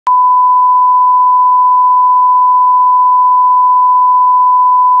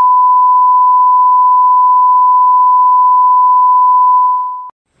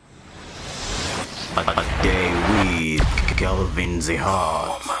Kelvin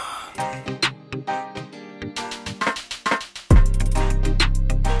Zehot.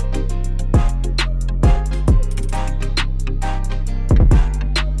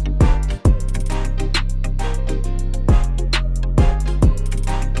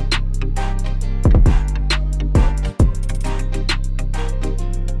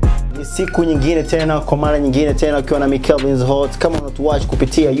 Siku nyingine tena, kwa mara nyingine tena ukiwa na Kelvin Zehot. Kama unatuwatch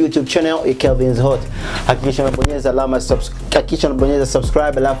kupitia YouTube channel ya Kelvin Zehot, hakikisha unabonyeza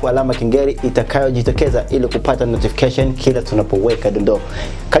subscribe alafu alama kengele itakayojitokeza ili kupata notification kila tunapoweka Dodo.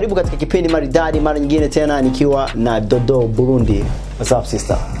 Karibu katika kipindi maridadi mara nyingine tena nikiwa na Dodo Burundi. What's up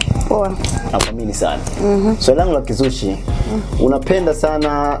sister? Poa. Nakuamini sana. So langu la kizushi, unapenda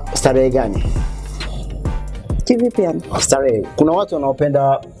sana starehe gani? Kivipi yani? Starehe. Kuna watu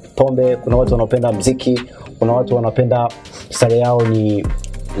wanaopenda pombe, kuna watu wanaopenda muziki, kuna watu wanapenda starehe yao ni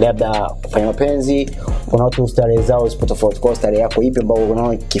labda kufanya mapenzi, kuna watu starehe zao zipo tofauti. Kwa starehe yako ipi ambayo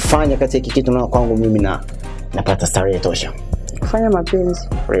unaona kifanya kati ya kitu na kwangu mimi napata starehe tosha? Kufanya mapenzi.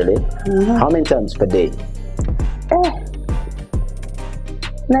 Really? How many times per day?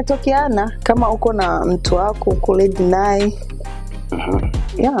 Natokeana kama uko na mtu wako uko lady naye.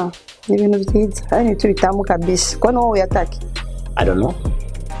 Yeah, even if it's yani tu itamu kabisa. Kwani wewe uyataki? I don't know.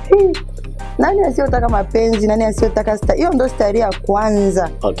 Nani asiyotaka mapenzi, nani asiyotaka hiyo ndo starehe ya kwanza.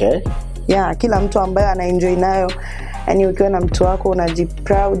 Okay. Yeah, kila mtu ambaye anaenjoy nayo. Yani ukiwa na mtu wako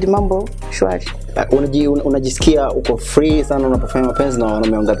unajiproud, mambo shwari. Unajisikia uko free sana unapofanya mapenzi na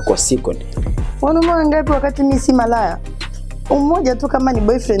wanaume wangapi kwa siku? Wanaume wangapi wakati mimi si malaya? Mmoja tu kama ni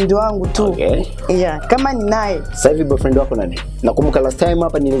boyfriend wangu tu. Okay. Yeah, kama ni naye. Sasa hivi boyfriend wako nani? Nakumbuka last time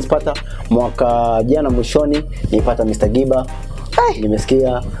hapa nilipata mwaka jana mwishoni nilipata Mr. Giba.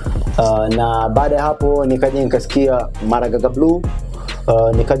 Nimesikia na baada ya hapo nikaja nikasikia Maragaga Blue,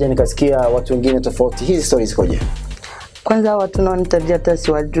 nikaja nikasikia watu wengine tofauti. Hizi stories zikoje? Kwanza watu nao nitajia hata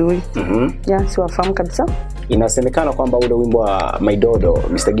siwajui. Yeah, siwafahamu kabisa. Inasemekana kwamba ule wimbo wa My Dodo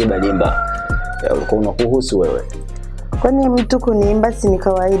Mr. Giba limba ulikuwa unakuhusu wewe. Kwani mtu kuniimba si ni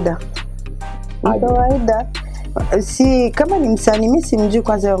kawaida? Ni kawaida. Si kama ni msanii mimi simjui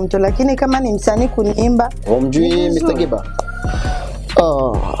kwanza huyo mtu, lakini kama ni msanii kuniimba umjui Mr. Giba?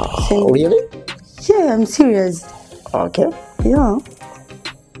 Really? Yeah, I'm serious. Okay. Yeah.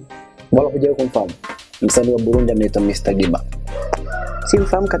 Wala hujawahi kumfahamu msanii wa Burundi anaitwa Mr. Giba?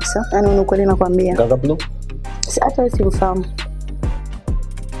 Simfahamu kabisa. Yaani unakweli nakwambia. Gaga Blue? Hata simfahamu.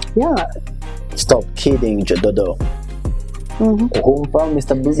 Yeah. Stop kidding, Dodo. Kumfahamu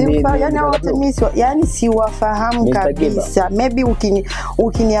Mr. Blue? Yani siwafahamu kabisa. Maybe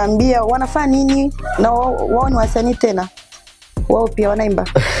ukiniambia wanafanya nini na wao ni wasanii tena. Wao pia wanaimba.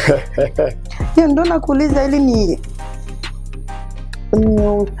 Hiyo ndo nakuuliza ili ni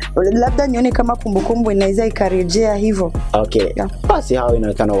labda nione kama kumbukumbu inaweza ikarejea hivyo. Okay. Yeah. Basi hao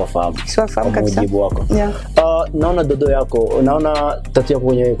inaonekana wafahamu. Siwafahamu kabisa. Mujibu wako. Yeah. Naona Dodo yako, naona tattoo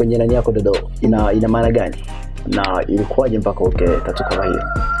yako kwenye nani yako Dodo. Ina maana gani? Na ilikuwaje mpaka tattoo kama hiyo?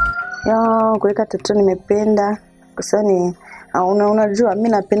 Kuweka tattoo nimependa. Kwa sababu unajua mimi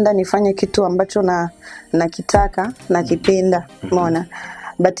napenda nifanye kitu ambacho nakitaka na kipenda. Umeona?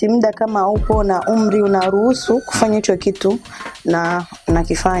 But muda kama upo na umri unaruhusu kufanya hicho kitu na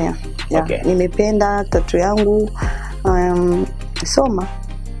kifanya. Yeah. Okay. Nimependa tattoo yangu soma.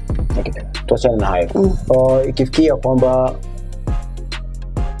 Okay. Tuachane na hayo. Ikifikia kwamba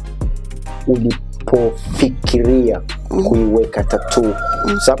ulipofikiria kuiweka tattoo,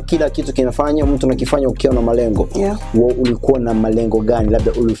 sababu kila kitu kinafanya mtu anakifanya ukiwa na malengo. Yeah. Wewe ulikuwa na malengo gani?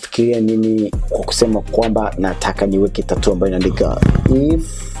 Labda ulifikiria nini kwa kusema kwamba nataka niweke tattoo ambayo inaandika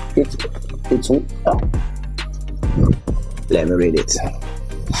if it's let me read it.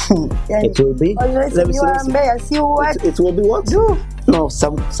 It will be it will be what? No,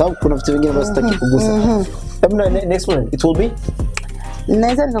 some kuna vitu vingine ambavyo sitaki kugusa. Next one, it will be.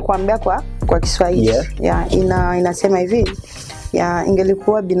 Naweza nikakwambia kwa Kiswahili. Yeah, inasema hivi. Ya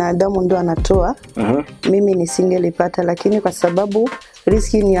ingelikuwa binadamu ndo anatoa, mimi nisingelipata, lakini kwa sababu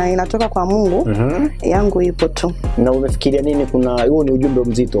riski inatoka kwa Mungu, yangu ipo tu. Na umefikiria nini? Kuna huo ni ujumbe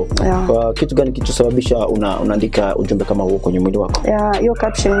mzito. Kitu gani kitusababisha unaandika ujumbe kama huo kwenye mwili wako? Hiyo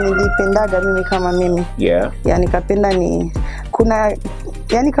caption nilipendaga mimi kama mimi. Yani kapenda ni kuna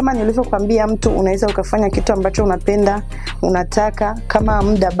yani kama nilivyokuambia mtu unaweza ukafanya kitu ambacho unapenda, unataka kama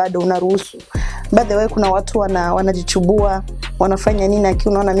muda bado unaruhusu. By the way kuna watu wanajichubua, wanafanya nini aki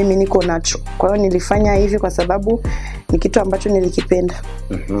unaona mimi niko nacho. Kwa hiyo nilifanya hivi kwa sababu ni kitu ambacho nilikipenda.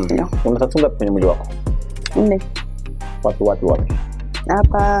 Unatatunga kwenye mwili wako? 4. Wapi?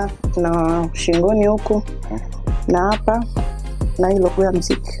 Hapa na shingoni huko. Na hapa na hilo kwa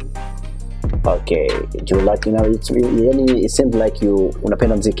muziki. Okay, do you like, you know, it seems like you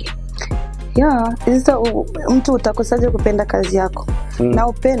unapenda muziki. Yeah, mtu utakosaje kupenda kazi yako? Na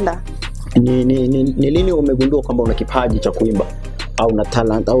upenda. Ni lini umegundua kwamba una kipaji cha kuimba au una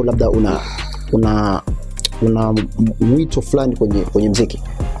talent au labda una wito fulani kwenye muziki?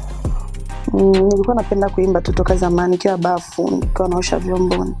 Nilikuwa napenda kuimba toka zamani, nikiwa bafu, nikiwa naosha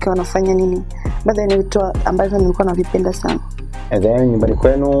vyombo, nikiwa nafanya nini. Baada ya vitu ambavyo nilikuwa navipenda sana. And then nyumbani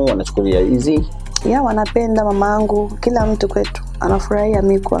kwenu wanachukulia easy? Yeah, wanapenda, mamangu, kila mtu kwetu anafurahia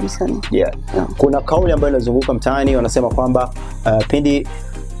mimi kuwa msanii. Yeah. Kuna kauli ambayo inazunguka mtaani wanasema kwamba pindi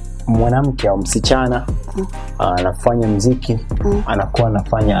mwanamke au msichana anafanya muziki, anakuwa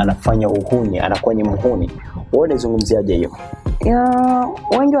anafanya uhuni, anakuwa ni muhuni. Wewe unazungumziaje hiyo?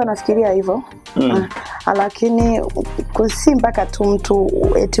 Wengi wanafikiria hivyo. Lakini si mpaka tu mtu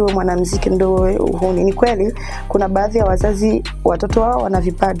eti wewe mwanamuziki ndio uhuni. Ni kweli kuna baadhi ya wazazi watoto wao wana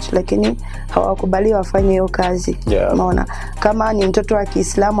vipaji lakini hawakubali wafanye hiyo kazi. Unaona, kama ni mtoto wa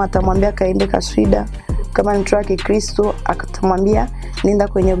Kiislamu atamwambia kaimbe kaswida, kama ni mtoto wa Kikristo atamwambia nenda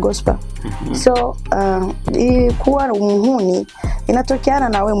kwenye gospel. So kuwa muhuni inatokeana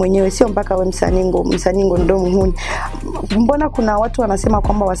na wewe mwenyewe, sio mpaka wewe msanii ndio muhuni. Mbona kuna watu wanasema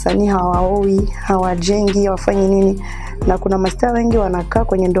kwamba wasanii hawaoi, hawajengi, hawafanyi nini, na kuna mastaa wengi wanakaa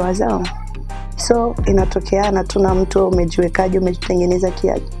kwenye ndoa zao. So inatokeana tu na mtu umejiwekaje, umejitengeneza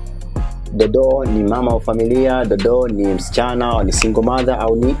kiaje. Dodo ni mama wa familia, Dodo ni msichana au ni single mother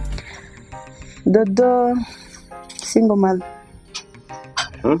au ni? Dodo single mother.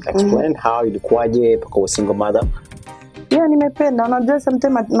 Explain how ilikuwaje mpaka uwe single mother? Yeah, nimependa. Unajua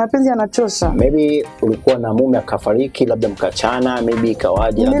sometimes mapenzi yanachosha. Maybe ulikuwa na mume akafariki, labda mkachana, maybe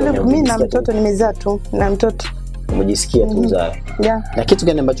ikawaje? Mimi na mtoto nimezaa tu, na mtoto. Umejisikia tu uzaa. Yeah. Na kitu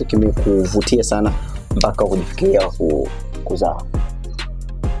gani ambacho kimekuvutia sana mpaka kujifikiria kuzaa?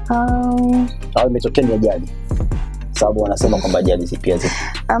 Au imetokea ni ajali? Sababu wanasema kwamba ajali pia zipo.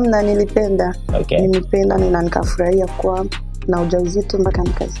 Amna, nilipenda. Okay. Nilipenda na nikafurahia kwa na ujauzito mpaka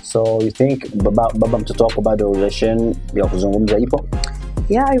nikazi. So you think baba mtoto wako bado relation ya kuzungumza ipo?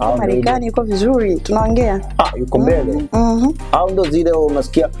 Yeah, yuko Marekani, yuko vizuri, tunaongea. Yuko mbele. Au ndo zile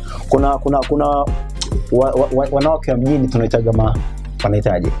unasikia kuna wanawake wa mjini tunaitaga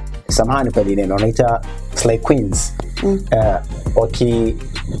wanahitaji. Samahani kwa neno, wanaita slay queens.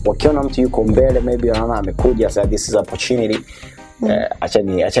 Wakiona mtu yuko mbele, maybe wanaona amekuja, so this is opportunity.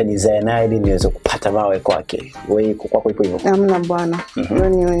 Acha nizae naye ili niweze kupata mawe kwake. Wewe kwako ipo hivyo? Hamna bwana. Hiyo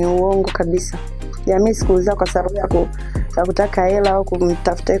ni uongo kabisa. Mimi sikuuza kwa sababu ya kutaka hela au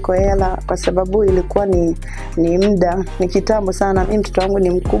kumtafuta iko hela, kwa sababu ilikuwa ni muda, ni kitambo sana. Mimi mtoto wangu ni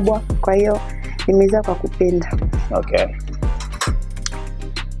mkubwa, kwa hiyo nimezaa kwa kupenda. Okay.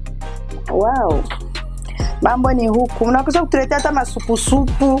 Wow. Mambo ni huku. Unakosa kutuletea hata masupu.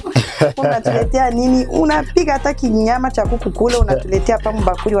 Unatuletea nini? Unapika hata kinyama cha kuku kule unatuletea hapa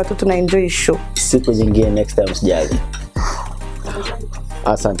mbakuli, watu tuna enjoy show. Siku zingine next time sijali.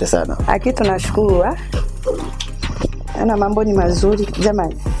 Asante sana. Aki tunashukuru. Ana mambo ni mazuri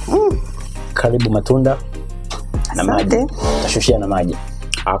jamani. Karibu matunda na maji. Tashushia na maji.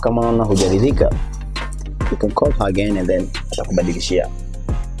 Kama unaona hujaridhika, you can call her again and then atakubadilishia.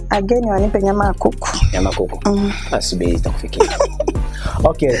 Again wanipe nyama ya kuku. Nyama ya kuku. Asubiri itakufikia.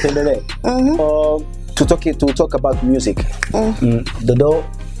 Okay, tuendelee. To talk about music. Dodo,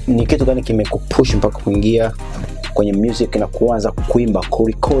 ni kitu gani kimekupush mpaka kuingia kwenye music na kuanza kuimba,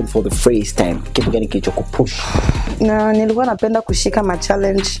 record for the first time? Kitu gani kilichokupush? Na nilikuwa napenda kushika ma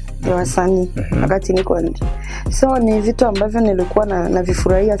challenge ya wasanii wakati niko nje. So ni vitu ambavyo nilikuwa na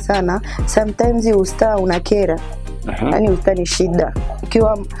vifurahia sana. Sometimes Ustaa unakera. Yani Ustaa ni shida.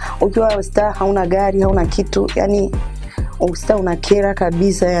 Ukiwa Ustaa hauna gari, hauna kitu, yani Ustaa unakera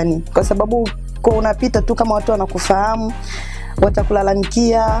kabisa yani. Kwa sababu kwa unapita tu kama watu wanakufahamu,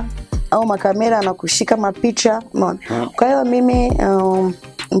 watakulalamikia au makamera anakushika mapicha. Kwa hiyo mimi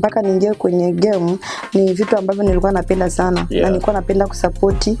mpaka niingie kwenye game ni vitu ambavyo nilikuwa napenda sana. Na nilikuwa napenda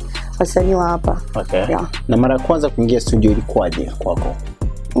kusupport wasanii wa hapa. Okay. Yeah. Na mara ya kwanza kuingia studio ilikuwaje kwako?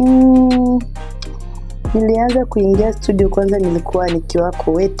 Nilianza kuingia studio kwanza nilikuwa nikiwa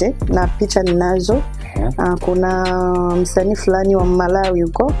Kuwete na picha ninazo. Kuna msanii fulani wa Malawi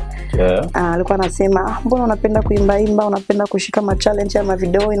huko. Alikuwa anasema, mbona unapenda kuimba, unapenda kushika ma challenge ama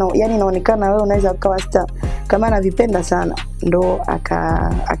video, yani inaonekana wewe unaweza kuwa star. Kama anavipenda sana, ndo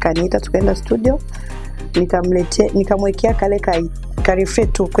akaniita tukaenda studio, nikamwekea kale ka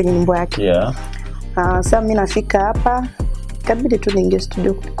refresh tu kwenye nyimbo yake. Sasa mimi nafika hapa, kabidi tu niingie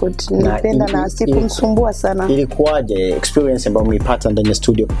studio kurekodi. Nilipenda na sikumsumbua sana. Ilikuwaje experience ambayo mlipata ndani ya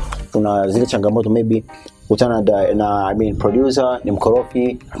studio? Kuna zile changamoto maybe kutana na producer ni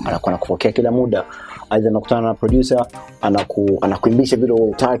mkorofi, anakuwa anakupokea kila muda. Aidha unakutana na producer anakuimbisha bila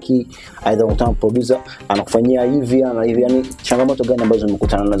utaki, aidha unakutana na producer anakufanyia hivi na hivi. Yani changamoto gani ambazo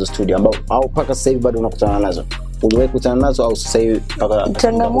umekutana nazo studio ambao au paka sasa hivi bado unakutana nazo? Uliwahi kukutana nazo au sasa hivi paka?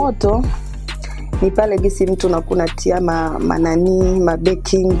 Changamoto ni pale gisi mtu unakunatia manani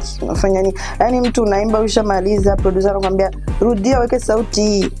mabaking, unafanya nini? Yani mtu unaimba ushamaliza, producer anakuambia rudia, weke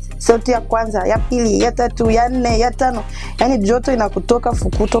sauti ya kwanza, ya pili, ya tatu, ya nne, ya tano. Yani joto inakutoka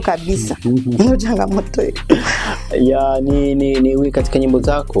fukuto kabisa. Ndio changamoto hiyo. Ya ni katika nyimbo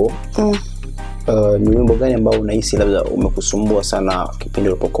zako. Ni wimbo gani ambao unahisi labda umekusumbua sana kipindi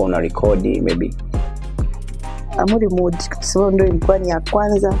ulipokuwa una record maybe? Amuri Mood, kwa sababu ndio ilikuwa ni ya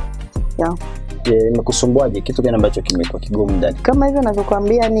kwanza. Imekusumbuaje? Kitu gani ambacho kimekuwa kigumu ndani? Kama hivyo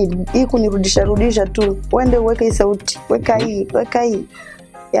ninavyokuambia, ni hii kunirudisha tu. Uende uweke hii sauti, weka hii.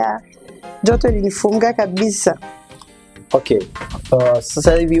 Joto linifunga kabisa. Okay.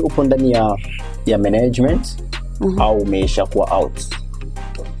 Sasa hivi upo ndani ya management au umeisha kuwa out?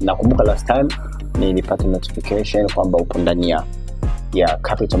 Nakumbuka last time nilipata notification kwamba upo ndani ya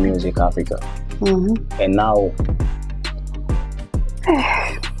Capital Music Africa. And now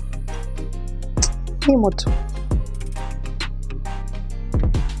ni moto.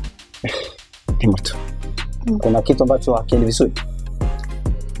 Kuna kitu ambacho hakiendi vizuri?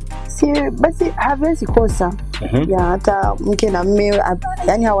 Basi hawezi kosa. Ya hata mke na mume,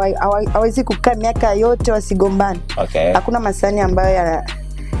 yani hawezi kukaa miaka yote wasigombane. Okay. Hakuna masani ambayo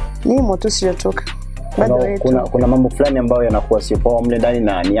ni moto sijotoka. Kuna mambo fulani ambayo yanakuwa sio poa mle ndani,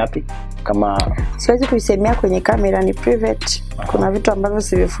 na ni yapi? Kama siwezi kuisemea kwenye kamera, ni private. Kuna vitu ambavyo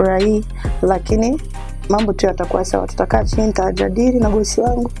sivifurahii, lakini mambo tu yatakuwa sawa. Tutakaa chini, nitajadili na bosi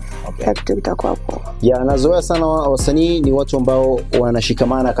wangu. Okay. Kitu kitakuwa poa. Nazoea sana wasanii ni watu ambao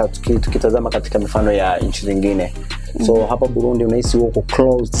wanashikamana tukitazama katika mifano ya nchi zingine. So hapa Burundi unahisi uko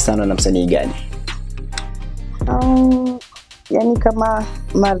close sana na msanii gani? Yani kama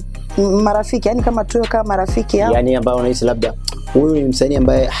marafiki, yani kama tuyo kama marafiki yao. Yani ambao unahisi labda huyu ni msanii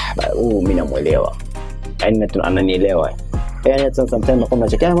ambaye mimi namuelewa. Yani ananielewa. Yani hata sometimes nakwambia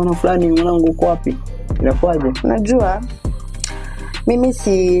chekea bwana fulani, mwanangu uko wapi? Inakuaje? Najua mimi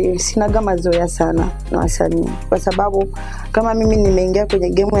sinaga mazoea sana na wasanii, kwa sababu kama mimi nimeingia kwenye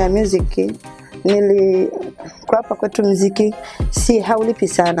game ya music, kwa hapa kwetu muziki haulipi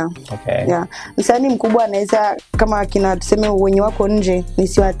sana. Okay. Msanii mkubwa anaweza, kama kina tuseme wenye wako nje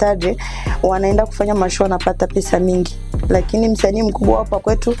nisiwataje, wanaenda kufanya mashow napata pesa mingi. Lakini msanii mkubwa hapa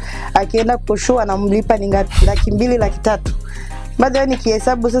kwetu akienda kushow anamlipa ni ngapi? 200,000, 300,000. Baada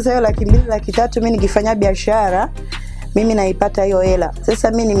nikihesabu sasa hiyo 200,000, 300,000, mimi nikifanya biashara mimi naipata hiyo hela.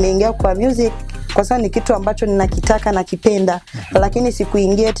 Sasa mimi nimeingia kwa music kwa sababu ni kitu ambacho ninakitaka na kipenda, lakini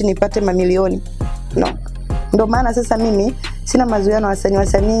sikuingia eti nipate mamilioni. No. Ndio maana sasa mimi sina mazoea na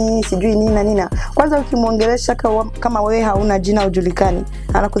wasanii sijui nini na nini. Kwanza ukimuongelesha kama wewe hauna jina ujulikani,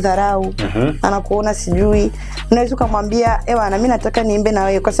 anakudharau, anakuona sijui. Unaweza kumwambia na mimi nataka niimbe na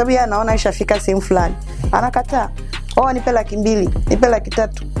wewe, kwa sababu yeye anaona ishafika sehemu fulani. Anakataa. Nipe 200,000, nipe 300,000.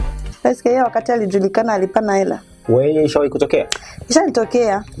 Sasa yeye wakati alijulikana alipana hela. Wewe ishawahi kutokea?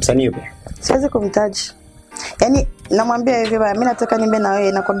 Ishanitokea. Msanii yupi? Siwezi kumtaji. Yani namwambia hivi bwana, mimi nataka niimbe na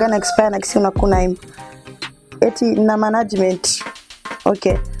wewe, na kwa gana expire na kisi unakuna imba. Eti na management.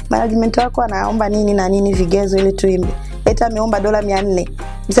 Okay. Management wako anaomba nini na nini vigezo ili tuimbe. Eti ameomba $400.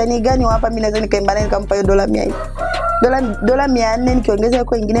 Msanii gani hapa mimi naweza nikaimba naye nikampa hiyo $100? $400 nikiongeza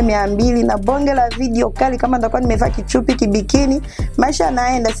huko nyingine 200 na bonge la video kali kama nitakuwa nimevaa kichupi kibikini, maisha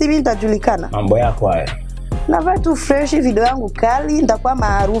yanaenda, si mimi nitajulikana. Mambo yako haya. Navaa tu fresh, video yangu kali, nitakuwa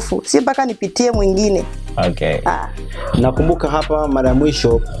maarufu. Si mpaka nipitie mwingine. Okay. Nakumbuka hapa mara ya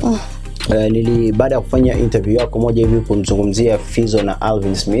mwisho baada ya kufanya interview yako moja hivi kumzungumzia Fizzo na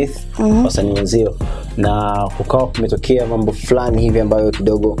Alvin Smith, wasanii wenzio, na kukawa kumetokea mambo fulani hivi ambayo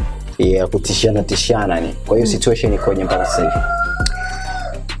kidogo ya kutishana ni. Kwa hiyo situation ikoje mpaka sasa hivi?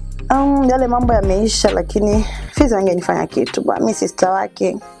 Yale mambo yameisha, lakini Fizzo angenifanya kitu bwana, mimi sister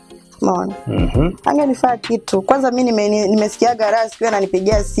wake. Umeona? Angenifanya kitu. Kwanza mimi nimesikia garasi kwa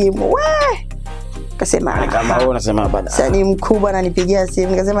ananipigia simu. Kasema kama wewe unasema bana. Sasa ni mkubwa ananipigia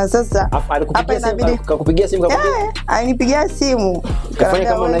simu. Nikasema sasa hapa inabidi kukupigia simu alinipigia simu. Kafanya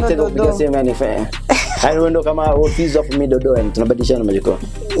kama unaita kupigia simu yani fanya. Hayo ndo kama Fizzo afu mimi Dodo yani tunabadilishana majukumu.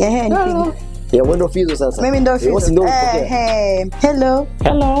 Ya wewe ndo Fizzo sasa. Mimi ndo Fizzo. Hello.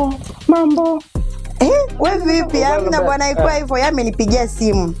 Mambo. Wewe vipi? Amna bwana ikuwa hivyo, yeye amenipigia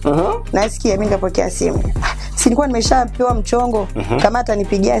simu. Nasikia mimi nikapokea simu. Si nilikuwa nimeshapewa mchongo kama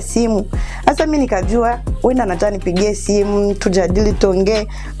atanipigia simu. Sasa mimi nikajua wenda nataka nipigie simu tujadili tuongee,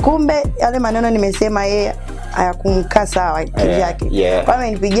 kumbe yale maneno nimesema yeye hayakumkaa sawa kivyake. Kwa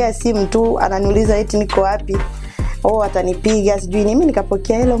hiyo nipigia simu tu ananiuliza eti niko wapi, atanipiga sijui mimi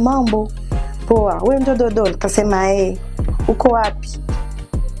nikapokea hilo mambo poa, wewe ndo Dodo? Nikasema uko wapi?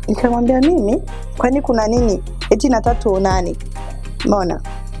 Nikamwambia mimi kwani kuna nini? Eti nataka tuonane. Umeona?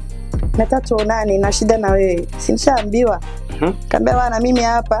 Nataka tuonane na shida na wewe. Sinishaambiwa. Kaambia bwana mimi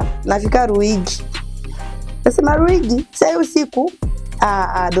hapa nafika Ruigi. Nasema Ruigi, sasa usiku?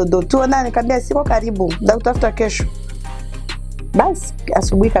 Dodo tuonane. Kaambia siko karibu, ndakutafuta kesho. Basi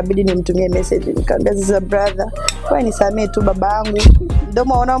asubuhi kabidi nimtumie message, nikamwambia sasa brother, wewe nisamee tu babangu,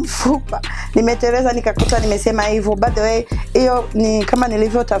 mdomo una mfupa. Nimeteleza nikakuta nimesema hivyo. By the way, hiyo ni kama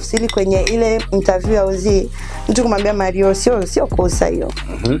nilivyo tafsiri kwenye ile interview ya Uzi. Mtu kumwambia Mario sio kosa hiyo.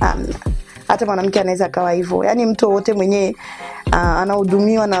 Hata mwanamke anaweza kawa hivyo. Yaani mtu wote mwenye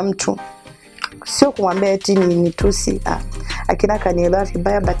anahudumiwa na mtu, sio kumwambia eti ni mitusi. Akina kanielewa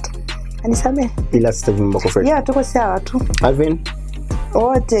vibaya but anisamee. Ila sasa vimba kwa fresh. Yeah, tuko sawa tu. Alvin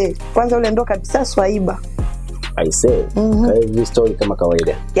wote kwanza ule ndo kabisa Swahili. I say, hivi story kama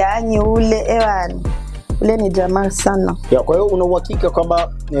kawaida. Yaani ule ni jamaa sana. Kwa hiyo una uhakika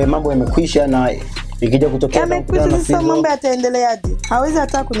kwamba mambo yamekwisha na ikija kutokea yamekwisha sasa mambo yataendeleaje? Hawezi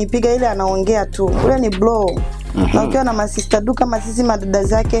hata kunipiga, ile anaongea tu. Ule ni blow. Na ukiwa na masista duka kama sisi madada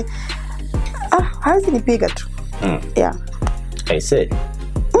zake, hawezi nipiga tu. I say,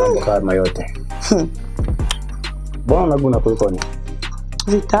 mambo kama yote. Bwana unaguna kulikoni?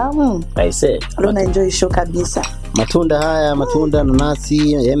 Vitamu. I say, una enjoy show kabisa. Matunda haya, matunda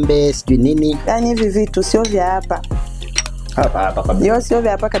nanasi, embe, sijui nini. Yaani hivi vitu sio vya hapa. Hapa kabisa. Sio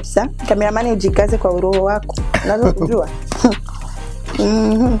vya hapa kabisa. Kameramani ujikaze kwa uroho wako. Unaweza kujua.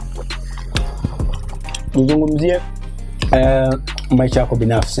 Nizungumzie maisha yako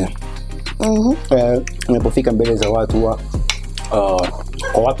binafsi. Unapofika mbele za watu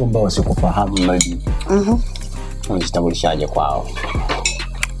kwa watu ambao wasikufahamu maybe. Unajitambulishaje kwao?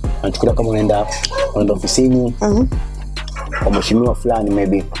 Unachukulia kama unaenda ofisini, kwa mheshimiwa fulani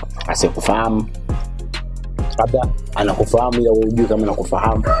maybe asikufahamu, labda anakufahamu ila hujui kama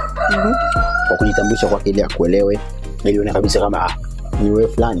anakufahamu. Kwa kujitambulisha kwa kile akuelewe, ili uone kabisa kama ni wewe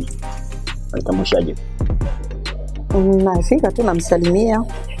fulani. Unajitambulishaje? Nafika tu namsalimia.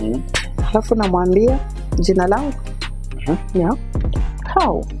 Alafu namwambia jina langu.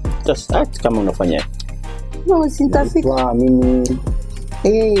 How? Just act kama unafanya. No, sintafika. Mimi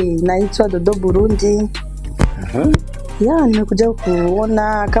naitwa Dodo Burundi. Nimekuja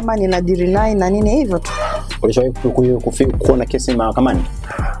kuona kama ninadiri naye na nini hivyo tu. Ulishawahi kuona kesi mahakamani?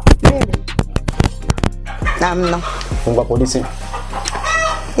 Namna. Fungwa polisi?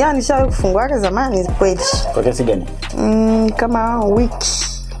 Nishawahi kufungwa zamani kweli. Kwa kesi gani? Kama wiki.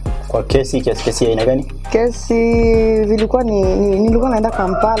 Kwa kesi ya aina gani? Kesi vilikuwa nilikuwa naenda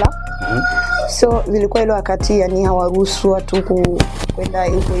Kampala. So vilikuwa ile wakati yani hawaruhusu watu kwenda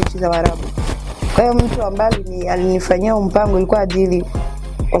huko nchi za Arabu. Kwa hiyo mtu ambaye alinifanyia mpango ilikuwa adili,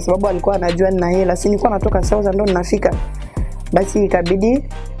 kwa sababu alikuwa anajua nina hela. Si nilikuwa natoka South ndo ninafika. Basi ikabidi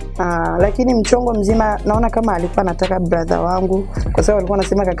lakini mchongo mzima naona kama alikuwa anataka brother wangu, kwa sababu alikuwa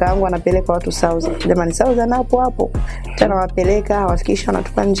anasema kaka yangu anapeleka watu South. Jamani South hapo tena wapeleka hawafikisha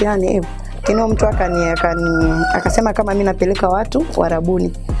wanatupa njiani hivyo. Kino mtu akasema kama mimi napeleka watu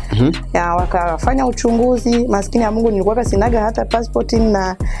Warabuni. Wakafanya uchunguzi. Maskini ya Mungu nilikuwa sinaga hata passport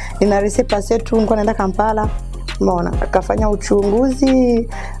na nina receipt yetu, nilikuwa naenda Kampala. Umeona? Akafanya uchunguzi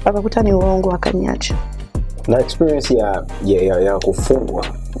akakuta ni uongo akaniacha. Na experience ya kufungwa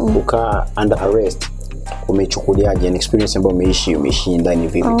ukaa under arrest umechukuliaje? Ni experience ambayo umeishi ndani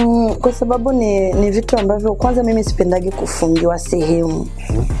vipi? Kwa sababu ni vitu ambavyo kwanza mimi sipendagi kufungiwa sehemu.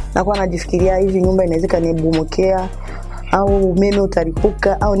 Nakuwa najifikiria hivi nyumba inaweza kanibumukea au umeme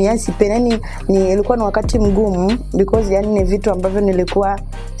utaripuka au ilikuwa ni wakati mgumu because yani ni vitu ambavyo nilikuwa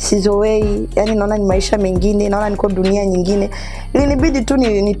sizoei, yani naona ni maisha mengine, naona niko dunia nyingine. Ilinibidi tu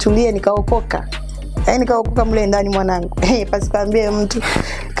nitulie nikaokoka. Nikaokoka mle ndani mwanangu. Pasikwambie mtu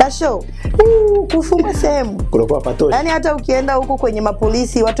kasho kufungwa sehemu kulikuwa patoshi. Yani hata ukienda huko kwenye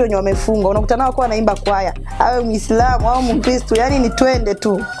mapolisi watu wenye wamefunga unakutana wako wanaimba kwaya, awe Muislamu au Mkristo, yani ni twende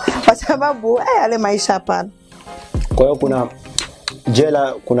tu, kwa sababu yale maisha hapana. Kwa hiyo kuna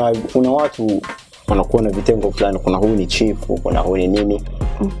jela, kuna watu wanakuwa na vitengo fulani, kuna huyu ni chief, kuna huyu ni nini,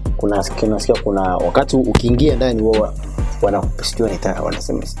 kuna wakati ukiingia ndani wao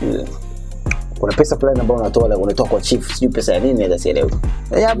wanasema sijui kuna pesa fulani ambayo unatoa kwa chief, sijui pesa ya nini hata sielewi.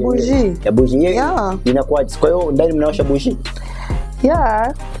 Ya buji. Ya buji inakuwa. Kwa hiyo ndani mnaosha buji?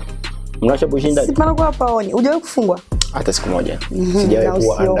 Mnaosha buji ndani? Sipana kwa paoni. Hujawahi kufungwa? Hata siku moja. Sijawahi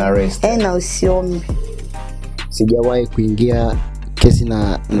kuwa under arrest. Na usiombe. sijawahi kuingia kesi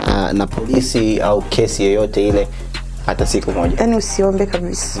na polisi au kesi yoyote ile hata siku moja. Yaani usiombe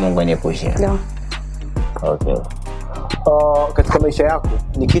kabisa. Mungu aniepushe. Ndio. Okay. Katika maisha yako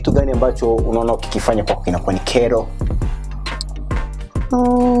ni kitu gani ambacho unaona ukikifanya kwako kinakuwa ni kero?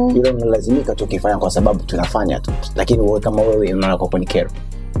 Ile unalazimika tu kufanya kwa sababu tunafanya tu. Lakini wewe kama wewe unaona kwako ni kero?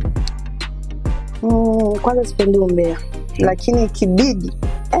 Kwanza sipendi umbea. Lakini kibidi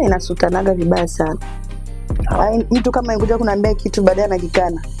inasutanaga vibaya sana. Mtu kama yukuja kuniambia kitu baadaye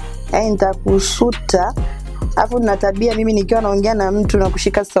anakikana. Nitakusuta. Alafu na tabia mimi nikiwa naongea na mtu na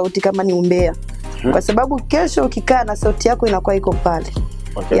kushika sauti kama ni umbea. Kwa sababu kesho ukikaa na sauti yako inakuwa iko pale.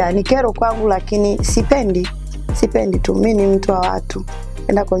 Okay. Ni kero kwangu lakini sipendi tu. Mimi ni mtu wa watu.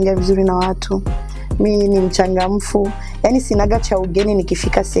 Napenda kuongea vizuri na watu. Mimi ni mchangamfu. Yaani sinaga cha ugeni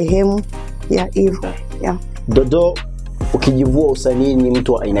nikifika sehemu ya hivyo. Yeah. Dodo, ukijivua usanii ni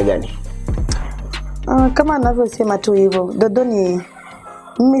mtu wa aina gani? Kama ninavyosema tu hivyo. Dodo ni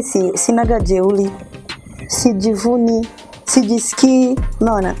mimi sinaga jeuli. Sijivuni, sijisikii,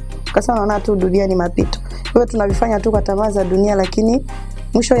 unaona? Kwa sababu naona tu dunia ni mapito. Kwa tunavifanya tu kwa tamaa za dunia lakini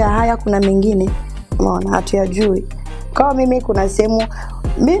mwisho ya haya kuna mengine, unaona, hatuyajui. Kama mimi kuna sehemu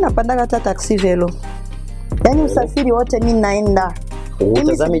mimi napanda hata taxi velo. Yaani usafiri wote mimi naenda.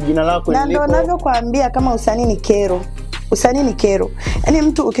 Utazame jina lako liliko. Na ndio ninavyokuambia kama usanii ni kero. Usanii ni kero. Yaani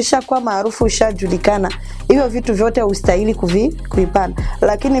mtu ukishakuwa maarufu ushajulikana, hivyo vitu vyote ustahili kuipanda.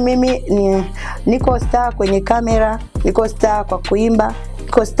 Lakini mimi niko star kwenye kamera, niko star kwa kuimba,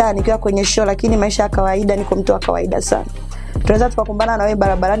 niko star nikiwa kwenye show, lakini maisha ya kawaida niko mtu wa kawaida sana. Tunaweza tukakumbana na wewe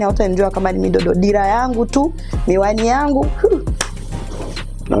barabarani hautanijua kama ni Dodo. Dira yangu tu, miwani yangu.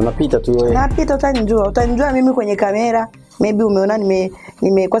 Na unapita tu wewe. Napita utanijua mimi kwenye kamera. Maybe umeona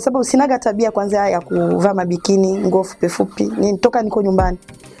nime kwa sababu sinaga tabia kwanza ya kuvaa mabikini, nguo fupi. Nitoka niko nyumbani.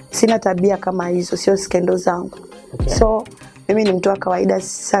 Sina tabia kama hizo, sio skendo zangu. Okay. So mimi ni mtu wa kawaida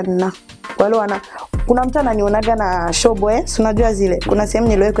sana. Wale kuna mtu ananionaga na showboy, unajua zile. Kuna sehemu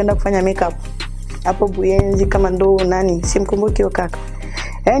niliwahi kwenda kufanya makeup. Hapo Buyenzi kama ndo nani, simkumbuki hiyo kaka.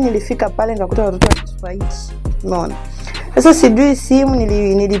 Nilifika pale nikakuta watoto wa Swahili. Umeona? Sasa sijui simu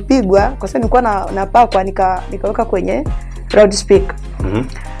nilipigwa kwa sababu nilikuwa napakwa nikaweka kwenye loudspeaker.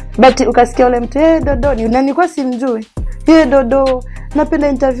 But ukasikia ule mtu Dodo nilikuwa simjui. Dodo napenda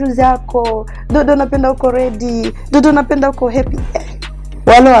interview zako. Dodo napenda uko ready. Dodo napenda uko happy.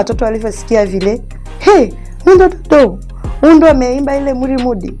 Wale watoto walivyosikia vile, Dodo. Ndo ameimba ile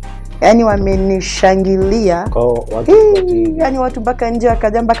murimudi. Yaani wamenishangilia. Yaani watu mpaka nje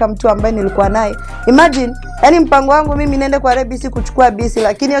wakaja mpaka mtu ambaye nilikuwa naye. Imagine, yaani mpango wangu mimi niende kwa Rebisi kuchukua bisi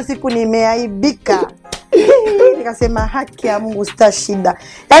lakini hiyo siku nimeaibika. Nikasema haki ya Mungu sita shida.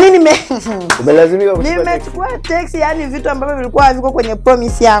 Yaani umelazimika kuchukua nimechukua taxi, yaani vitu ambavyo vilikuwa haviko kwenye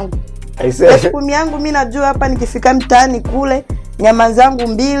promise yangu. Siku yangu mimi najua hapa nikifika mtaani kule nyama zangu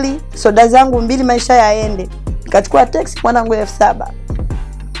 2, soda zangu 2 maisha yaende. Nikachukua taxi mwanangu 7,000.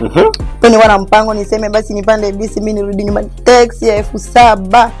 Mimi wana mpango niseme basi nipande bisi mimi nirudi nyumbani taxi ya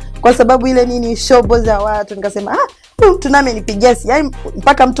 7,000 kwa sababu ile nini shobo za watu. Nikasema mtu nami amenipigia simu, yaani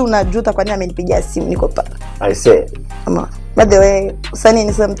mpaka mtu unajuta kwa nini amenipigia simu niko pale. I say by the way usanii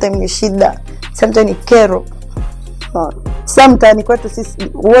ni sometimes ni shida, sometimes ni kero. Sometimes kwetu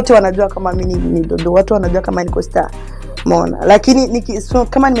sisi wote wanajua kama mimi ni Dodo, watu wanajua kama niko star. Umeona? Lakini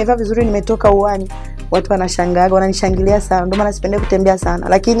kama nimevaa vizuri nimetoka uani, watu wanashangaa, wananishangilia sana. Ndio maana sipendi kutembea sana.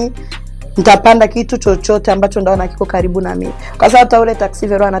 Lakini nitapanda kitu chochote ambacho ndaona kiko karibu na mimi. Kwa sababu hata ule taxi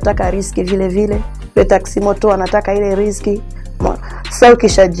vero anataka riski vile vile. Ule taxi moto anataka ile riski. Sasa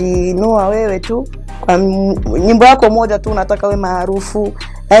ukishajinua wewe tu kwa nyimbo yako moja tu unataka wewe maarufu,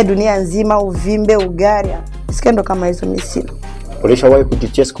 dunia nzima uvimbe ugari. Skendo kama hizo mimi. Ulishawahi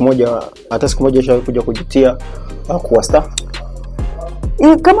kujitia siku moja, hata siku moja ushawahi kuja kujitia kuwa star?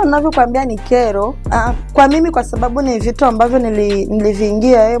 Kama ninavyokuambia ni kero kwa mimi kwa sababu ni vitu ambavyo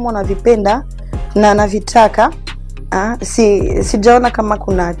niliviingia yemo na vipenda na navitaka. Sijaona kama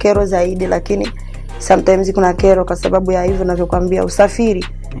kuna kero zaidi, lakini sometimes kuna kero kwa sababu ya hivyo ninavyokuambia usafiri.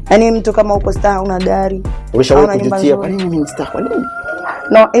 Yaani mtu kama uko star una gari, ulishawahi kujitia kwa nini mimi star? Kwa nini?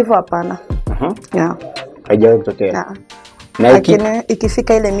 No, hivyo hapana. Yeah. Haijawahi kutokea. Lakini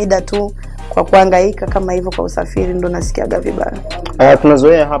ikifika ile mida tu kwa kuhangaika kama hivyo kwa usafiri ndo nasikiaga vibaya.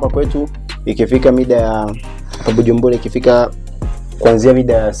 Tunazoea hapa kwetu ikifika mida ya Bujumbura, ikifika kuanzia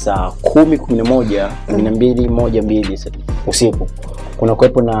mida ya saa 10, 11, 12, 1, 2 usiku kuna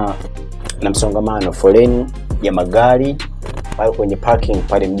kuwepo na msongamano, foleni ya magari pale kwenye parking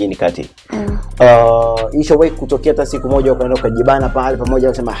pale mjini kati. Ishawahi kutokea hata siku moja ukaenda ukajibana pale pamoja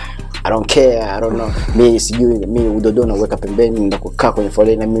ukasema I don't care, I don't know. Mimi sijui, mimi Dodo na uweka pembeni ndio kukaa kwenye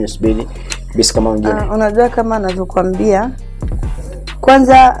foleni na mimi subiri Bisi kama wengine. Unajua kama ninavyokuambia,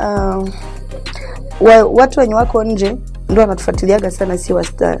 kwanza watu wenye wako nje ndio wanatufuatiliaga sana, si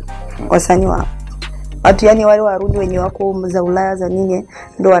wasanii wao. Watu yani wale Warundi wenye wako za Ulaya za nini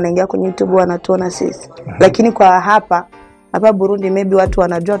ndio wanaingia kwenye YouTube wanatuona sisi. Lakini kwa hapa Burundi maybe watu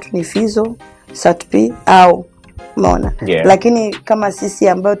wanajua tu ni Fizo, Satpi au umeona. Lakini kama sisi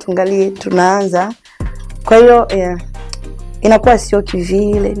ambao tungali tunaanza, kwa hiyo inakuwa sio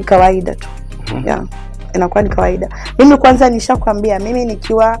kivile, ni kawaida tu. Inakuwa ni kawaida. Mimi kwanza nishakwambia, mimi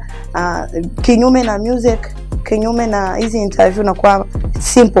nikiwa kinyume na music, kinyume na hizi interview, na kwa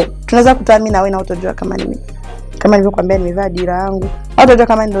simple tunaweza kutami na wewe na utojua kama ni mimi. Kama nilivyokuambia nimevaa dira yangu, utojua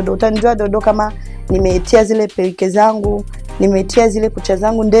kama ni Dodo. Utanijua Dodo kama nimetia zile perike zangu, nimetia zile kucha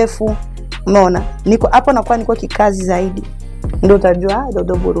zangu ndefu, umeona. Niko hapo nakuwa niko kikazi zaidi, ndio utajua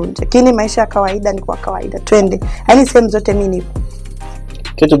Dodo Burundi. Lakini maisha ya kawaida ni kwa kawaida, twende. Yaani sehemu zote mimi nipo.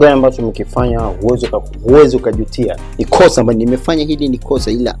 Kitu gani ambacho mkifanya uwezo ukajutia? Ni kosa ambayo nimefanya hili, ni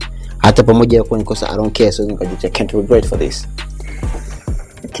kosa, ila hata pamoja na kuwa ni kosa I don't care, so nikajutia, can't regret for this.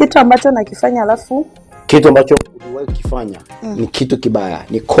 Kitu ambacho nakifanya alafu kitu ambacho uliwahi kufanya ni kitu kibaya,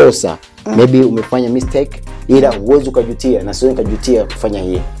 ni kosa. Maybe umefanya mistake ila uwezo ukajutia, na sio nikajutia kufanya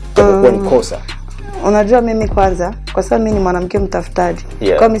hii. Kwa ni kosa. Unajua mimi kwanza, kwa sababu mimi ni mwanamke mtafutaji.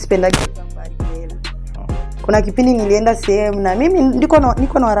 Kwa mimi sipendagi safari hela. Kuna kipindi nilienda sehemu na mimi niko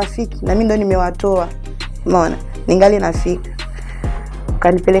na marafiki na mimi ndo nimewatoa. Umeona? Ningali nafika.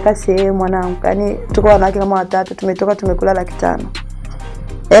 Kanipeleka sehemu mwanangu. Yaani tuko wanawake kama 3, tumetoka tumekula 500.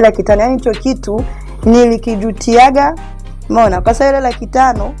 Hela 500, yani hicho kitu nilikijutiaga. Umeona? Kwa sababu ile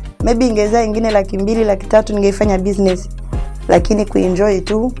 500 maybe ingeza ingine 200, 300 ningeifanya business. Lakini kuenjoy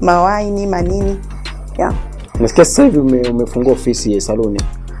tu mawaini manini. Nasikia sasa hivi umefungua ofisi ya saluni.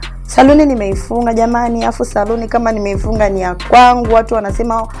 Saluni nimeifunga jamani, afu saluni kama nimeifunga ni ya kwangu. Watu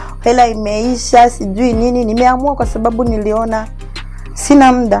wanasema hela imeisha, sijui nini. Nimeamua kwa sababu niliona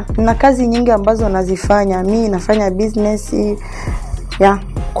sina muda, na kazi nyingi ambazo nazifanya. Mimi nafanya business.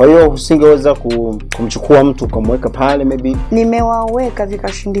 Kwa hiyo usingeweza kumchukua mtu kumweka pale maybe? Nimewaweka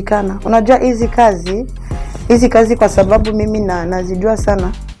vikashindikana. Unajua hizi kazi kwa sababu mimi nazijua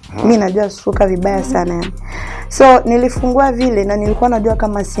sana. Mimi najua suka vibaya sana yani. So nilifungua vile na nilikuwa najua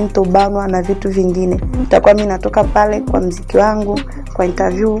kama sintobanwa na vitu vingine. Nitakuwa mimi natoka pale kwa muziki wangu, kwa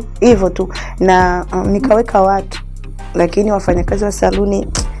interview, hivyo tu. Na nikaweka watu. Lakini wafanyakazi wa saluni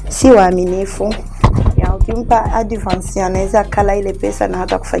si waaminifu. Ukimpa advance anaweza kala ile pesa na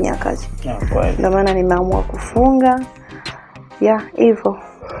hata kufanya kazi. Ndio maana nimeamua kufunga. Hivyo.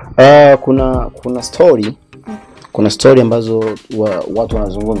 Kuna story ambazo watu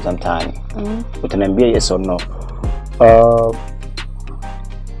wanazungumza mtaani. Utaniambia yes or no.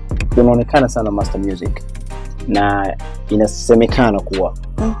 Unaonekana sana Master Music, na inasemekana kuwa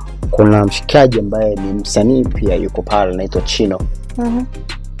kuna mshikaji ambaye ni msanii pia yuko pale anaitwa Chino.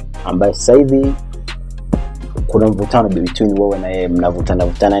 Ambaye sasa hivi kuna mvutano between wewe na yeye,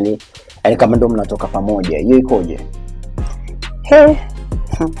 mnavutana ni yani kama ndio mnatoka pamoja. Hiyo ikoje?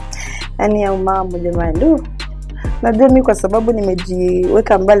 Yaani ya mambo jamani. Najua mimi kwa sababu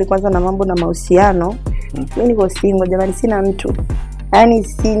nimejiweka mbali kwanza na mambo na mahusiano. Mimi niko single jamani, sina mtu. Yaani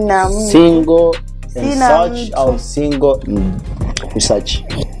sina mtu. Single search au single research?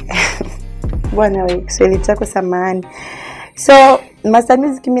 Bwana wewe, Kiswahili chako samahani. So, Master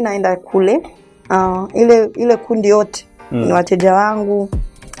Music mimi naenda kule. Ile kundi yote ni wateja wangu.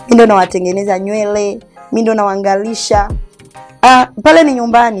 Mimi ndo nawatengeneza nywele, mimi ndo nawaangalisha. Pale ni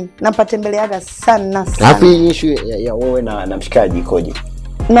nyumbani, napatembeleaga sana. Hapi issue ya wewe na mshikaji ikoje?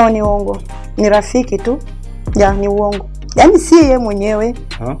 No, ni uongo. Ni rafiki tu. Ni uongo. Yaani si yeye mwenyewe.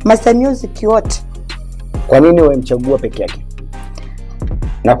 Master Music yote. Kwa nini wewe mchagua peke yake?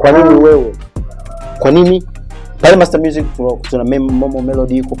 Na kwa nini wewe? Kwa nini pale Master Music tuna Momo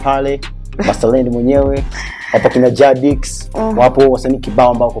Melody yuko pale, Master Land mwenyewe, hapo kuna Jadix, wapo wasanii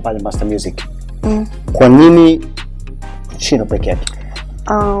kibao ambao wako pale Master Music. Kwa nini Chino peke yake?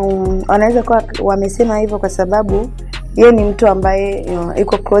 Anaweza kuwa wamesema hivyo kwa sababu yeye ni mtu ambaye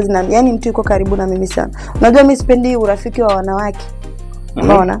yuko close na yani mtu yuko karibu na mimi sana. Unajua mimi sipendi urafiki wa wanawake.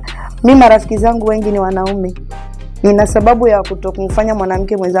 Unaona? Mimi marafiki zangu wengi ni wanaume. Nina sababu ya kutokumfanya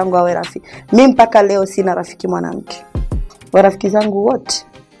mwanamke mwenzangu awe rafiki. Mimi mpaka leo sina rafiki mwanamke. Warafiki zangu wote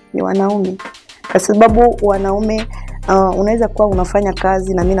ni wanaume. Kwa sababu wanaume unaweza kuwa unafanya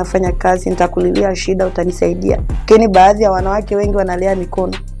kazi na mimi nafanya kazi, nitakulilia shida, utanisaidia. Lakini baadhi ya wanawake wengi wanalea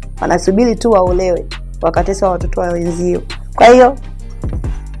mikono. Wanasubiri tu waolewe, wakatesa watoto wa wenzio. Kwa hiyo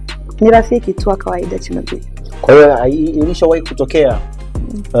ni rafiki tu wa kawaida chinabii. Kwa hiyo ilishawahi kutokea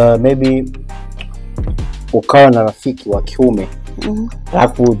maybe ukawa na rafiki wa kiume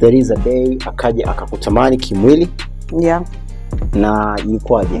Alafu there is a day akaja akakutamani kimwili. Yeah. Na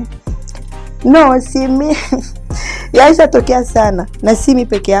ilikuwaje? No, si mimi. Yaishatokea sana. Na si mimi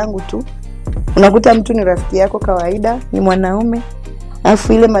peke yangu tu. Unakuta mtu ni rafiki yako kawaida, ni mwanaume.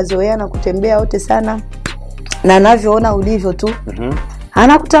 Alafu ile mazoea na kutembea wote sana. Na anavyoona ulivyo tu.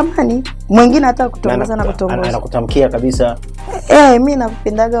 Anakutamani. Mwingine hata kutongoza na kutongoza. Anakutamkia kabisa. Mimi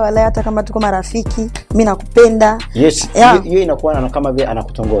nakupendaga wala hata kama tuko marafiki, mimi nakupenda. Yes, hiyo inakuwa kama vile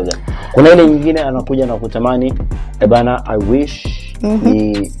anakutongoza. Kuna ile nyingine anakuja na kutamani, bana I wish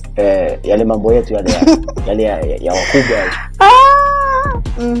ni yale mambo yetu yale ya wakubwa yale.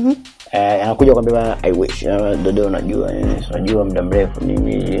 Anakuja kwambia bana I wish Dodo unajua muda mrefu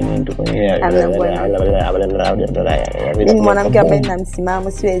mimi tuko ni mwanamke ambaye na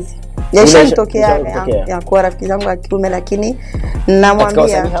msimamo siwezi. Yashatokea ya kuwa rafiki zangu wa kiume, lakini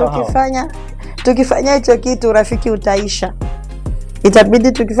namwambia tukifanya hicho kitu rafiki utaisha.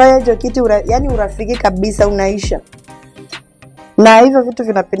 Itabidi tukifanya hicho kitu yani urafiki kabisa unaisha. Na hivyo vitu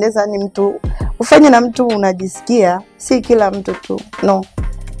vinapendeza, ni mtu ufanye na mtu unajisikia, si kila mtu tu. No.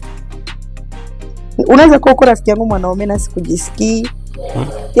 Unaweza kuwa uko rafiki yangu mwanaume na sikujisikii.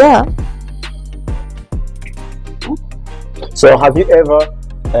 Yeah. So have you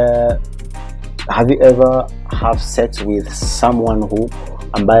ever have sex with someone who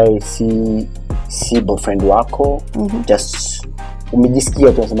ambaye si boyfriend wako? Just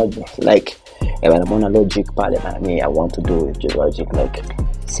umejisikia tu unasema like bana logic pale bana I want to do it logic like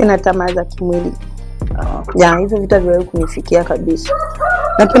sina tamaa za kimwili. Hivyo vitu vile kunifikia kabisa.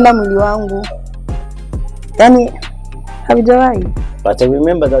 Napenda mwili wangu. Yani havijawahi. But I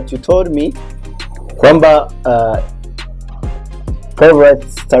remember that you told me kwamba favorite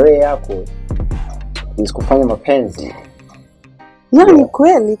starehe yako ni kufanya mapenzi. Ni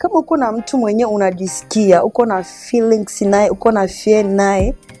kweli, kama uko na mtu mwenye unajisikia, uko na feelings naye, uko na fear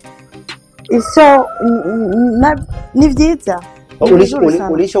naye, so ni vita.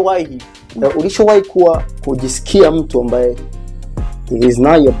 Ulishawahi kujisikia mtu ambaye is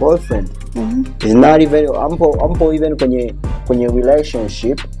not your boyfriend? Is not even ampo even kwenye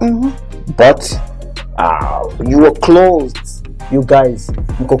relationship, but you were closed, you guys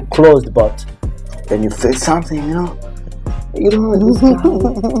mko closed, but then you feel something, you know this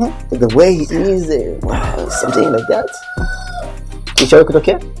guy, the way he is, something like that. Ishawahi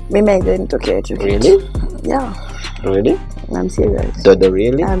kutokea? Mimi haijatokea hicho. Really? Yeah. Really? I'm serious. Dodo,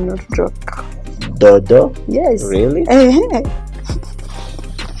 really? I'm not joke. Dodo? Yes. Really?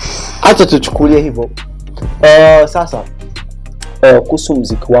 Acha tuchukulie hivyo. Sasa kuhusu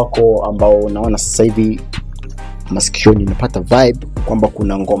muziki wako ambao naona sasa hivi masikioni napata vibe kwamba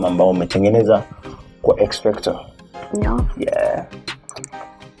kuna ngoma ambao umetengeneza kwa X-Factor. Yeah.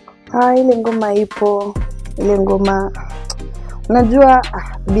 Ile ngoma ipo. Ile ngoma unajua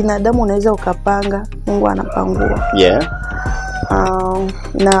binadamu unaweza ukapanga, Mungu anapangua. Yeah.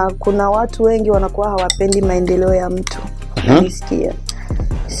 Na kuna watu wengi wanakuwa hawapendi maendeleo ya mtu. Nisikia.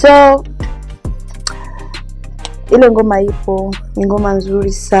 So ile ngoma ipo, ni ngoma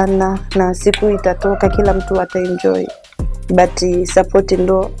nzuri sana na siku itatoka kila mtu ataenjoy. But support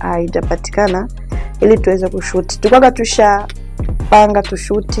ndo haijapatikana ili tuweze kushoot. Tukwaga tushapanga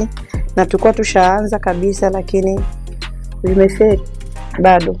tushuti na tukwa tushaanza kabisa, lakini vimefeli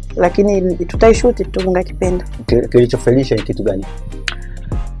bado, lakini tutaishuti tuunga kipenda. Kilichofelisha ni kitu gani?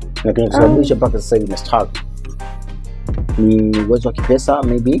 Na kinachosababisha mpaka sasa hivi na start ni uwezo wa kipesa,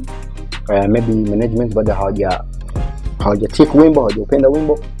 maybe management bado hawajatik wimbo, hawajaupenda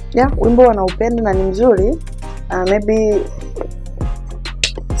wimbo. Wimbo wanaupenda na ni mzuri. Maybe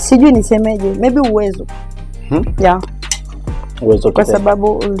sijui nisemeje, maybe uwezo. Uwezo kwa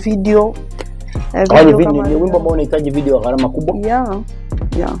sababu video ni wimbo ambao unahitaji video gharama kubwa.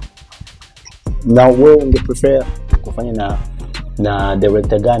 Na wewe ungeprefer kufanya na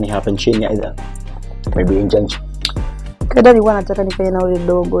director gani hapa nchini, either maybe nje? Kada nilikuwa nataka nifanye na ule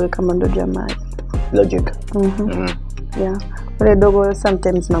Dogo kama ndo jamaa. Logic. Ule Dogo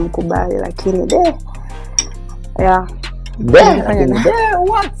sometimes namkubali, lakini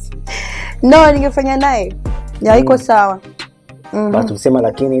what? No, ningefanya naye. Iko sawa. But usema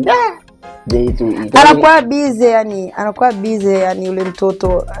lakini anakuwa busy yani ule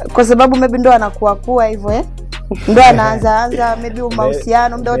mtoto, kwa sababu maybe ndo anakuwa hivyo ndo anaanza maybe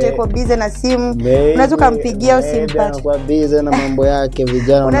mahusiano muda wote yuko busy na simu. Unaweza kumpigia usimpate, anakuwa busy na mambo yake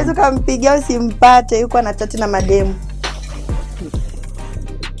vijana. Unaweza kumpigia usimpate, yuko anachati na mademu.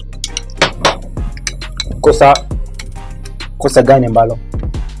 Kosa gani ambalo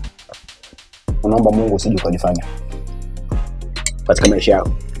unaomba Mungu usije kulifanya katika maisha yako?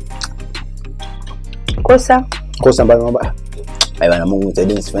 Kosa ambalo unaomba bwana Mungu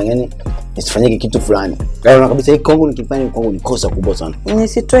nisaidie nisifanye kitu fulani. Unaona kabisa hii kwangu nikifanya kwangu ni kosa kubwa sana.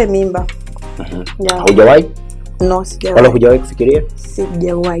 Nisitoe mimba. Yeah. Hujawahi? No, sijawahi. Wala hujawahi kufikiria?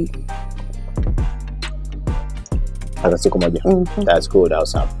 Sijawahi. Hata siku moja. That's good,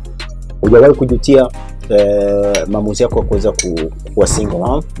 awesome. Hujawahi kujutia maamuzi yako kuweza kuwa single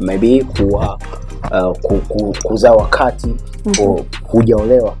mom, maybe kuwa kuzaa wakati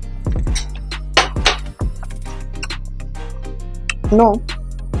hujaolewa? No,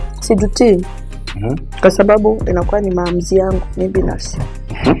 sijutii. Kwa sababu inakuwa ni maamuzi yangu mimi binafsi.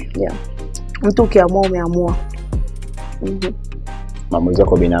 Yeah. Mtu ukiamua umeamua. Maamuzi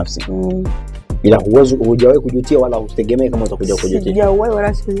yako binafsi. Ila hujawahi kujutia wala usitegemee kama utakuja kujutia? Sijawahi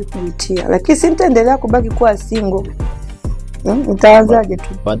wala siwezi kujutia. Lakini sitaendelea kubaki kuwa single. Itaanzaje tu?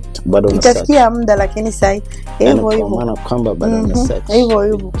 Bado itafikia muda, lakini sasa hivyo hivyo. Maana kwamba bado na search. Hivyo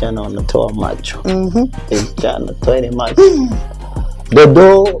hivyo. Jana wanatoa macho. Jana toeni macho.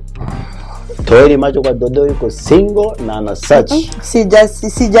 Dodo toeni macho kwa Dodo, yuko single na ana search.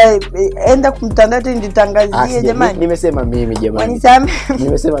 Sija enda kumtandao tu nitangazie jamani. Nimesema mimi jamani.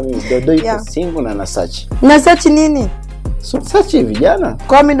 Nimesema mimi Dodo yuko single na ana search. Na search nini? So search vijana.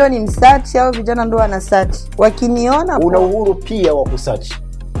 Kwa mimi ndo ni msearch au vijana ndo wana search? Wakiniona una uhuru pia wa kusearch.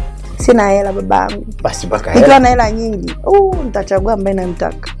 Sina hela babangu. Basi baka hela. Nikiwa na hela nyingi, nitachagua ambaye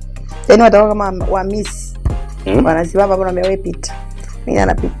namtaka. Yaani watakuwa kama wa miss. Wanasimama hapo na mewepita. Mimi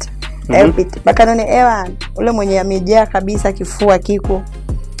anapita. Pita. Baka none ule mwenye amejaa kabisa kifua kiko.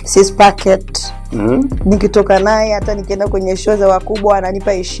 Six packet. Nikitoka naye hata nikienda kwenye show za wakubwa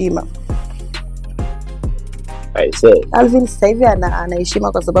ananipa heshima. I say Alvin sasa hivi ana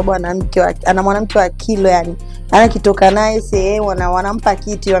heshima kwa sababu ana mwanamke wa kilo, yani anakitoka naye wanampa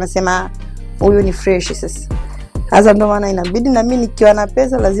kiti, wanasema huyu ni fresh sasa. Sasa ndio maana inabidi na mimi nikiwa na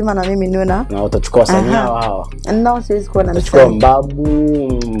pesa lazima na mimi niwe na utachukua wasanii hawa. No, siwezi kuwa na utachukua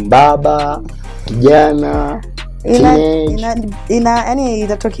baba, kijana, yani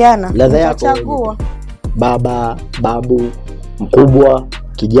itatokeana. Ladha yako baba, babu, mkubwa,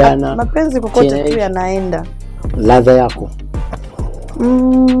 kijana, mapenzi kokote tu yanaenda. Ladha yako?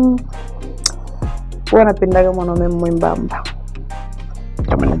 Huwa napendaga mwanaume mwembamba.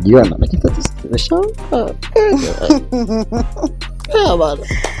 Kama najiona lakini tatizo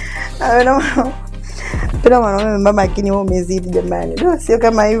Penda mwanaume mwembamba lakini wewe umezidi jamani. Ndio sio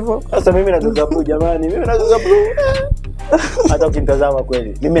kama hivyo. Sasa mimi nataka blue jamani. Mimi nataka blue. Hata ukimtazama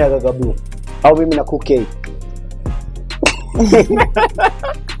kweli. Mimi nataka blue. Au mimi na cookie.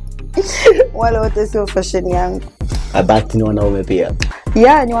 Wale wote sio fashion yangu. Abati ni wanaume pia.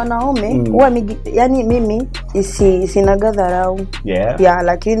 Ni wanaume. Yani mimi sinaga dharau.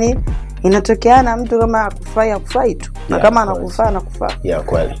 Lakini inatokeana mtu kama akufai tu. Na kama anakufaa.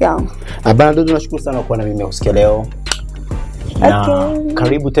 Kweli. Abana Dodo, nashukuru sana kwa na mimi usikia leo. Na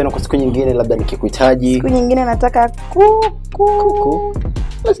karibu tena kwa siku nyingine, labda nikikuhitaji. Siku nyingine nataka kuku.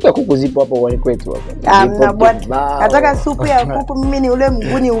 Nasikia kuku zipo hapo wani kwetu hapo. Nataka supu ya kuku, mimi ni ule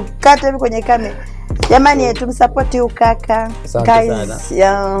mguni ukate hivi kwenye kamera. Jamani tumsupport huyu kaka. Guys,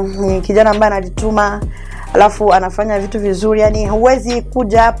 ni kijana ambaye anajituma, alafu anafanya vitu vizuri. Yani huwezi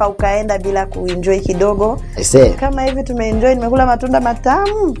kuja hapa ukaenda bila kuenjoy kidogo. Kama hivi tumeenjoy, nimekula matunda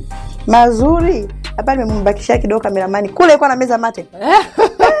matamu mazuri. Hapa nimembakishia kidogo kameramani. Kule yuko na meza mate.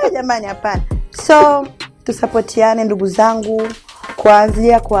 Jamani hapana. So tusupportiane ndugu zangu,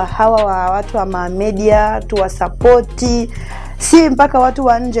 kuanzia kwa hawa wa watu wa media, tuwasupporti. Si mpaka watu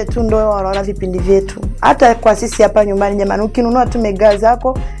wa nje tu ndio wanaona vipindi vyetu. Hata kwa sisi hapa nyumbani jamani, ukinunua tu mega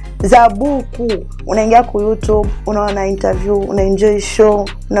zako za buku, unaingia ku YouTube, unaona interview, unaenjoy show,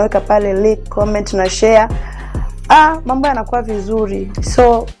 unaweka pale like, comment na share. Mambo yanakuwa vizuri.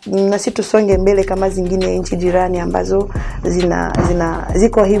 So na sisi tusonge mbele kama zingine nchi jirani ambazo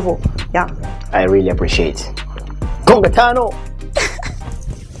ziko hivyo. I really appreciate. Konga tano.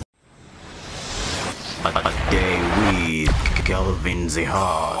 A day with Kelvin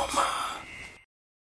Zehot.